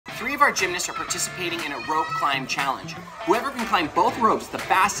3 of our gymnasts are participating in a rope climb challenge. Whoever can climb both ropes the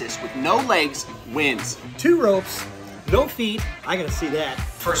fastest with no legs wins. 2 ropes, no feet. I gotta see that.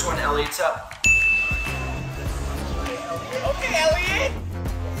 First one, Elliot's up. Okay, Elliot.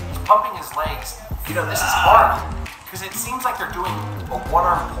 He's pumping his legs. You know, this is hard because it seems like they're doing a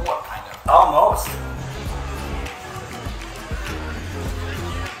one-arm pull-up kind of. Almost.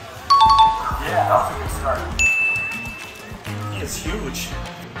 Yeah, that was a good start. He is huge.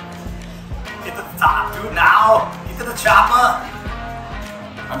 Get to the top, dude, now! Get to the chopper!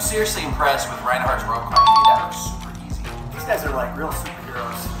 I'm seriously impressed with Reinhardt's rope climb. He made that look super easy. These guys are like real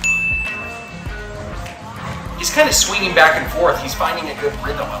superheroes. He's kind of swinging back and forth. He's finding a good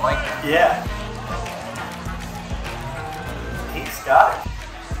rhythm. I like that. Yeah. He's got it.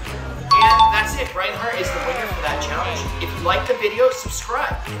 And that's it. Reinhardt is the winner for that challenge. If you like the video,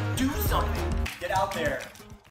 subscribe. Do something. Get out there.